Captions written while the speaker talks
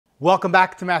Welcome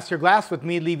back to Master Glass with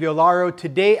me, Livio Lauro.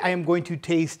 Today I am going to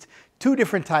taste two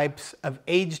different types of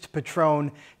aged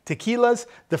Patron tequilas.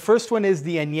 The first one is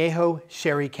the Anejo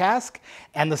Sherry Cask,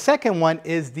 and the second one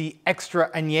is the Extra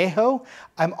Anejo.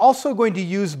 I'm also going to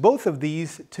use both of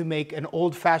these to make an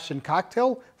old-fashioned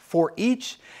cocktail for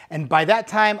each, and by that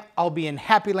time I'll be in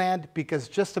happy land because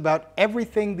just about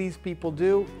everything these people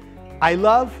do, I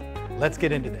love. Let's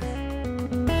get into this.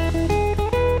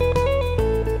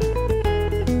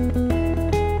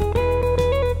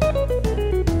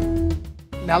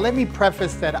 Now let me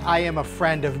preface that I am a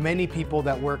friend of many people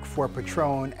that work for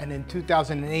Patron, and in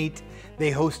 2008 they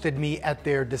hosted me at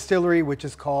their distillery, which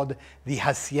is called the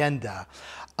Hacienda.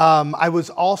 I was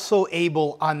also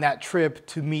able on that trip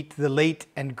to meet the late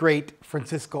and great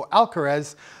Francisco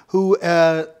Alcaraz, who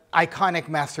iconic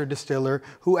master distiller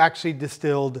who actually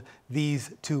distilled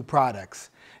these two products.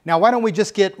 Now, why don't we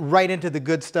just get right into the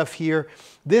good stuff here?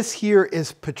 This here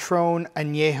is Patron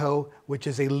Anejo, which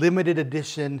is a limited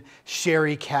edition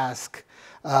sherry cask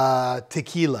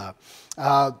tequila.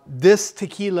 This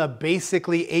tequila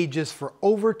basically ages for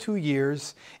over 2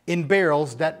 years in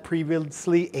barrels that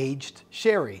previously aged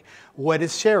sherry. What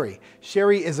is sherry?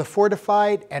 Sherry is a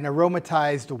fortified and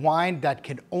aromatized wine that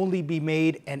can only be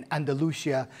made in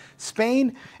Andalusia,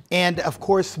 Spain. And of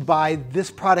course, by this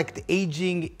product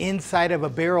aging inside of a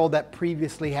barrel that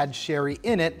previously had sherry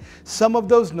in it, some of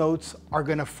those notes are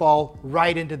gonna fall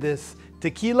right into this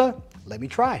tequila. Let me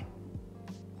try.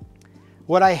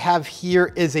 What I have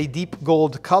here is a deep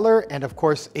gold color and of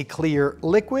course a clear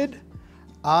liquid.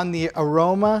 On the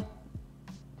aroma,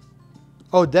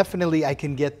 oh, definitely I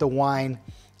can get the wine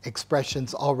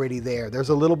expressions already there. There's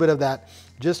a little bit of that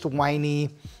just winey,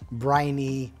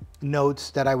 briny notes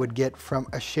that I would get from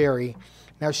a sherry.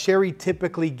 Now, sherry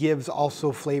typically gives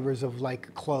also flavors of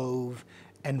like clove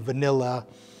and vanilla,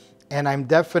 and I'm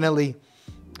definitely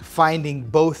finding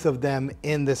both of them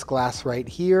in this glass right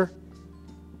here.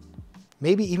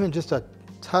 Maybe even just a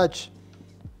touch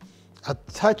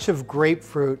of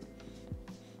grapefruit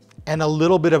and a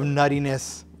little bit of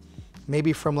nuttiness,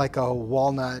 maybe from like a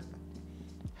walnut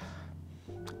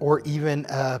or even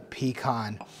a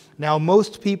pecan. Now,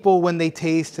 most people, when they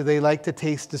taste, they like to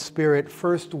taste the spirit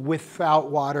first without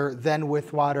water, then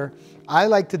with water. I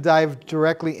like to dive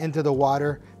directly into the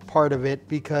water part of it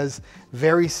because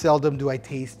very seldom do I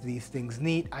taste these things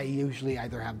neat. I usually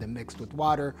either have them mixed with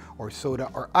water or soda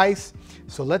or ice.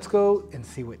 So let's go and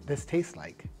see what this tastes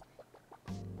like.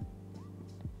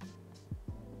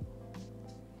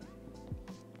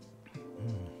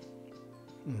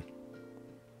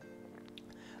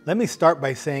 Let me start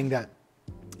by saying that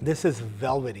this is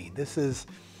velvety. This is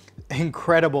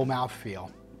incredible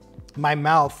mouthfeel. My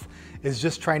mouth is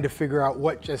just trying to figure out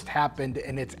what just happened,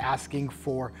 and it's asking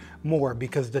for more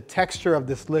because the texture of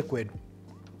this liquid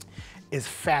is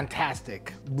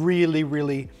fantastic. Really,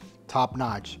 really top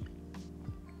notch.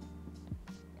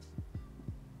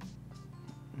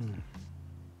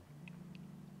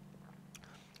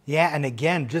 Yeah, and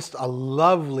again, just a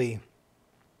lovely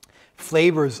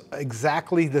flavors,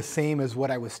 exactly the same as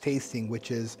what I was tasting, which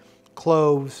is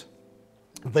cloves,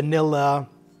 vanilla,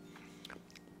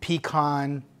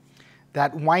 pecan.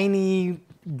 That winey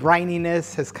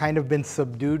brininess has kind of been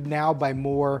subdued now by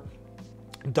more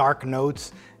dark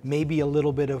notes, maybe a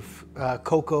little bit of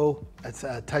cocoa, it's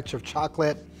a touch of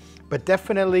chocolate, but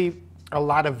definitely a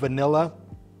lot of vanilla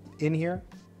in here.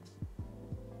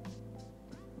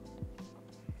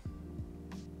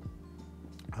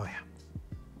 Oh yeah.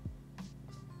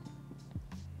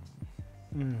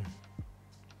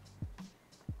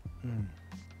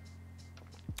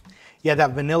 Yeah,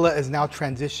 that vanilla is now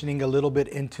transitioning a little bit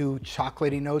into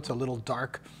chocolatey notes, a little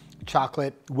dark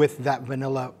chocolate with that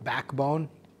vanilla backbone.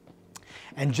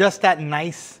 And just that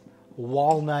nice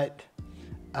walnut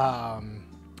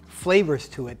flavors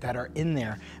to it that are in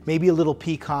there. Maybe a little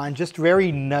pecan, just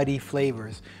very nutty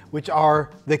flavors, which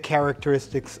are the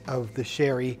characteristics of the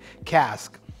sherry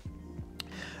cask.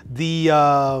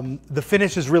 The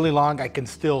finish is really long. I can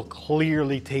still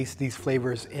clearly taste these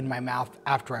flavors in my mouth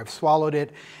after I've swallowed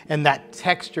it. And that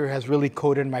texture has really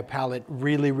coated my palate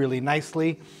really, really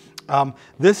nicely.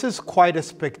 This is quite a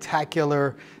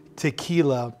spectacular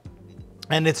tequila.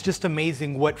 And it's just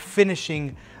amazing what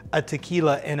finishing a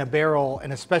tequila in a barrel,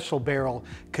 in a special barrel,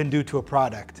 can do to a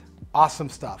product. Awesome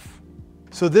stuff.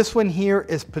 So this one here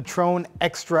is Patron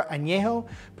Extra Anejo.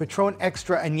 Patron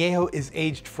Extra Anejo is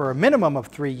aged for a minimum of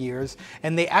 3 years,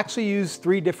 and they actually use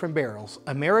 3 different barrels: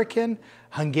 American,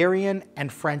 Hungarian,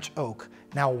 and French oak.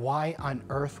 Now, why on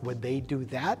earth would they do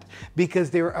that? Because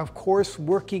they're, of course,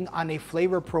 working on a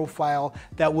flavor profile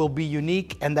that will be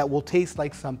unique and that will taste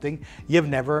like something you've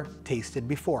never tasted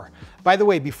before. By the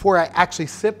way, before I actually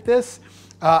sip this,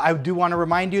 I do want to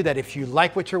remind you that if you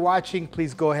like what you're watching,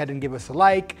 please go ahead and give us a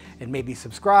like and maybe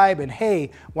subscribe. And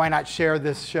hey, why not share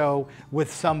this show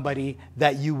with somebody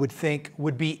that you would think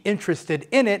would be interested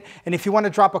in it? And if you want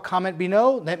to drop a comment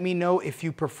below, let me know if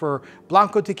you prefer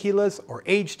Blanco tequilas or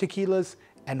aged tequilas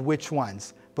and which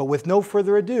ones. But with no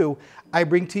further ado, I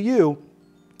bring to you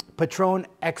Patron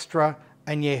Extra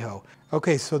Anejo.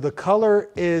 Okay, so the color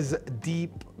is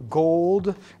deep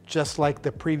gold, just like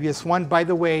the previous one. By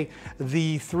the way,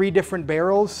 the 3 different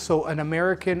barrels, so an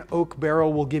American oak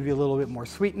barrel will give you a little bit more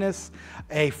sweetness.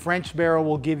 A French barrel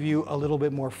will give you a little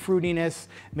bit more fruitiness,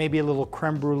 maybe a little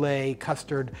crème brûlée,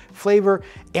 custard flavor.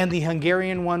 And the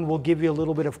Hungarian one will give you a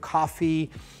little bit of coffee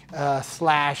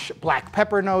slash black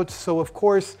pepper notes. So of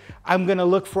course, I'm gonna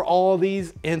look for all of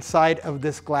these inside of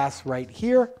this glass right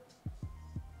here.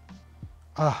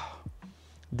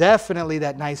 Definitely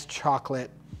that nice chocolate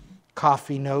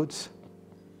coffee notes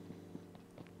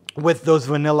with those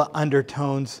vanilla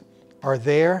undertones are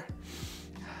there.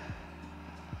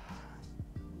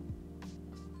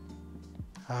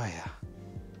 Oh yeah.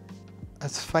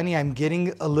 That's funny, I'm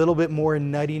getting a little bit more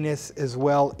nuttiness as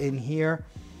well in here.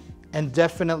 And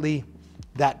definitely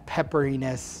that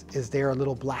pepperiness is there, a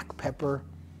little black pepper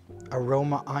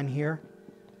aroma on here.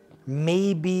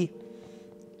 Maybe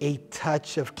a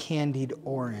touch of candied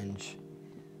orange.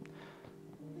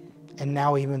 And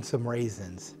now even some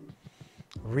raisins.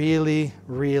 Really,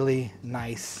 really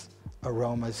nice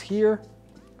aromas here.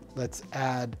 Let's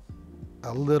add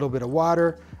a little bit of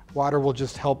water. Water will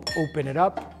just help open it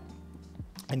up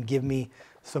and give me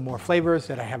some more flavors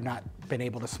that I have not been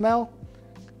able to smell.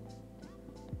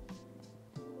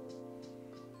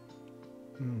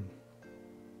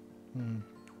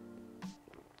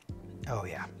 Oh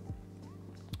yeah.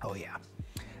 Oh yeah.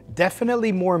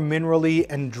 Definitely more minerally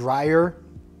and drier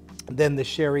than the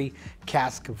sherry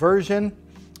cask version.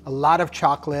 A lot of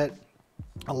chocolate,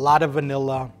 a lot of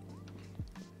vanilla.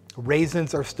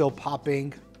 Raisins are still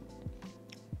popping.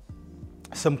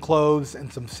 Some cloves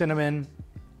and some cinnamon.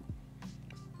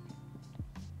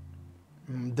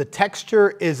 The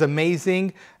texture is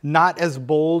amazing, not as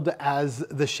bold as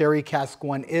the sherry cask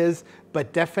one is,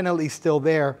 but definitely still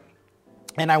there.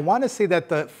 And I want to say that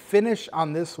the finish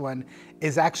on this one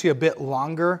is actually a bit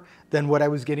longer than what I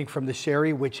was getting from the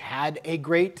sherry, which had a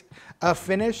great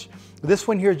finish. This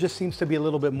one here just seems to be a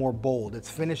little bit more bold. It's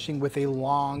finishing with a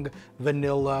long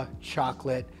vanilla,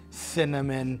 chocolate,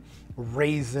 cinnamon,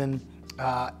 raisin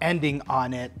ending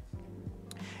on it.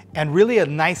 And really a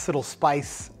nice little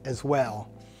spice as well.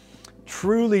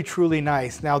 Truly, truly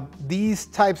nice. Now, these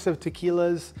types of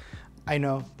tequilas, I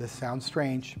know this sounds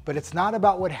strange, but it's not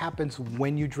about what happens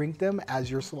when you drink them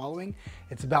as you're swallowing.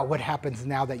 It's about what happens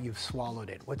now that you've swallowed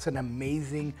it. What's an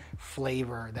amazing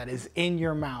flavor that is in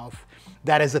your mouth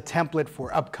that is a template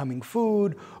for upcoming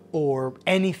food or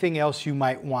anything else you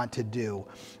might want to do.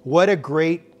 What a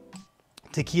great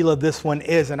tequila this one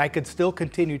is, and I could still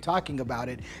continue talking about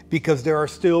it because there are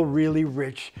still really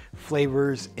rich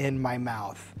flavors in my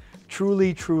mouth.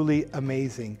 Truly, truly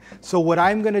amazing. So what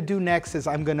I'm gonna do next is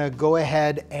I'm gonna go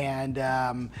ahead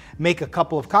and make a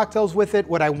couple of cocktails with it.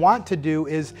 What I want to do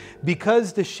is,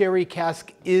 because the sherry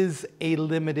cask is a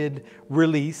limited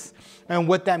release, and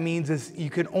what that means is you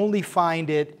can only find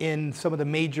it in some of the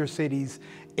major cities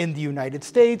in the United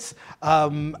States.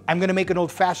 I'm gonna make an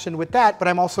old fashioned with that, but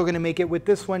I'm also gonna make it with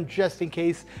this one just in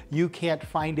case you can't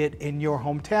find it in your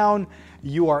hometown.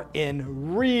 You are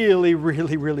in really,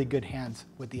 really, really good hands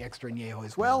with the Extra Anejo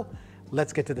as well.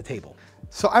 Let's get to the table.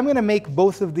 So I'm gonna make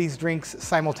both of these drinks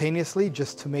simultaneously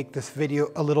just to make this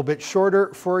video a little bit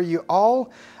shorter for you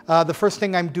all. The first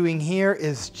thing I'm doing here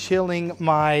is chilling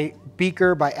my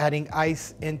beaker by adding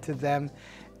ice into them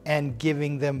and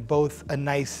giving them both a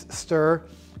nice stir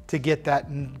to get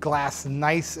that glass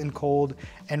nice and cold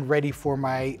and ready for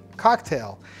my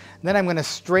cocktail. Then I'm gonna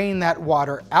strain that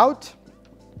water out.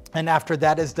 And after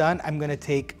that is done, I'm gonna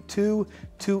take 2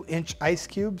 2-inch ice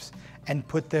cubes and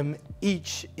put them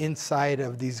each inside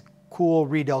of these cool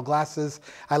Riedel glasses.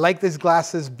 I like these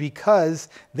glasses because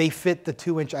they fit the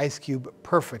 2-inch ice cube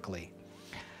perfectly.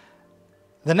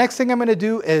 The next thing I'm gonna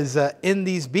do is in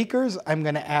these beakers, I'm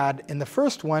gonna add in the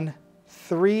first one,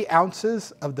 3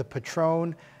 ounces of the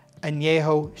Patron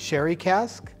Anejo sherry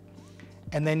cask.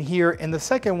 And then here in the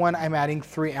second one, I'm adding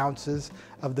 3 ounces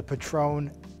of the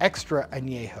Patron Extra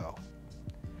Anejo.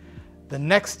 The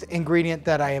next ingredient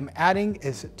that I am adding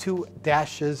is 2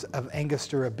 dashes of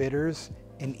Angostura bitters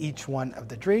in each one of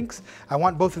the drinks. I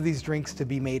want both of these drinks to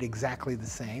be made exactly the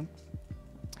same.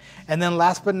 And then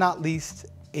last but not least,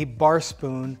 a bar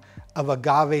spoon of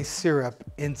agave syrup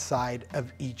inside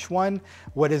of each one.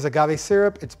 What is agave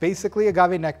syrup? It's basically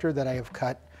agave nectar that I have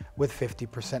cut with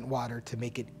 50% water to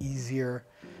make it easier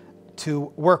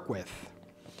to work with.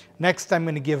 Next, I'm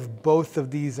going to give both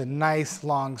of these a nice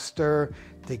long stir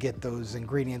to get those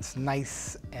ingredients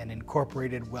nice and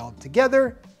incorporated well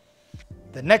together.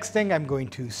 The next thing, I'm going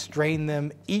to strain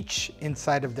them each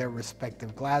inside of their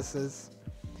respective glasses.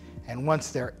 And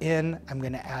once they're in, I'm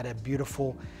going to add a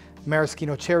beautiful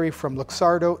maraschino cherry from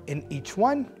Luxardo in each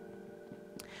one.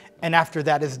 And after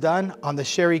that is done, on the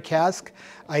sherry cask,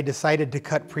 I decided to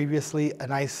cut previously a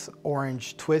nice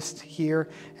orange twist here,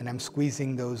 and I'm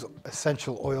squeezing those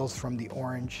essential oils from the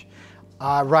orange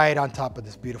right on top of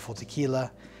this beautiful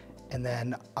tequila. And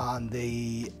then on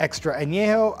the extra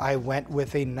añejo, I went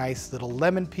with a nice little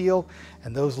lemon peel,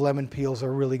 and those lemon peels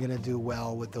are really gonna do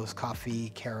well with those coffee,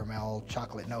 caramel,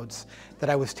 chocolate notes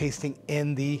that I was tasting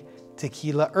in the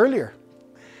tequila earlier.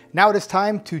 Now it is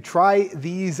time to try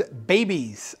these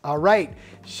babies. All right,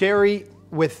 sherry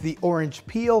with the orange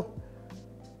peel.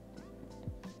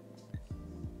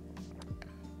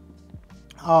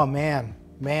 Oh man.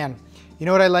 You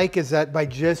know what I like is that by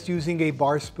just using a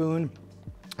bar spoon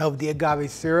of the agave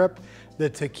syrup, the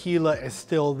tequila is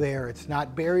still there. It's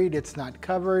not buried, it's not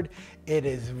covered. It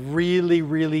is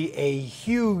really a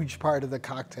huge part of the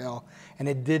cocktail, and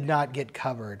it did not get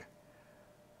covered.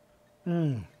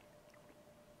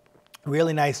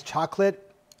 Really nice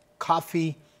chocolate,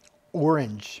 coffee,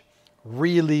 orange.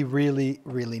 Really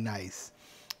nice.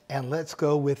 And let's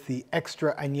go with the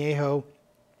extra añejo.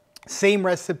 Same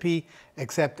recipe,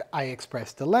 except I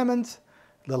expressed the lemons,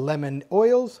 the lemon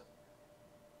oils.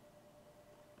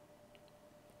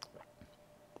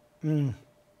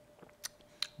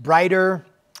 Brighter,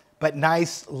 but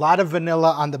nice. A lot of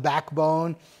vanilla on the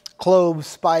backbone, cloves,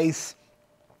 spice,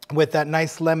 with that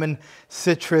nice lemon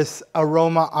citrus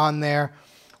aroma on there.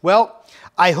 Well,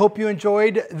 I hope you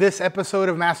enjoyed this episode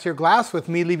of Master Your Glass with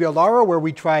me, Livio Lauro, where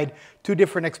we tried 2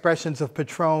 different expressions of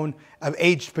Patron, of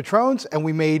aged Patrons, and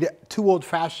we made 2 old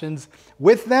fashions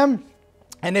with them.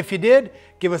 And if you did,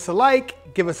 give us a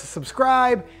like, give us a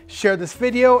subscribe, share this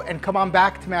video, and come on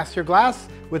back to Master Your Glass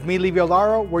with me, Livio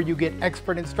Lauro, where you get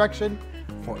expert instruction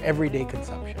for everyday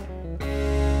consumption.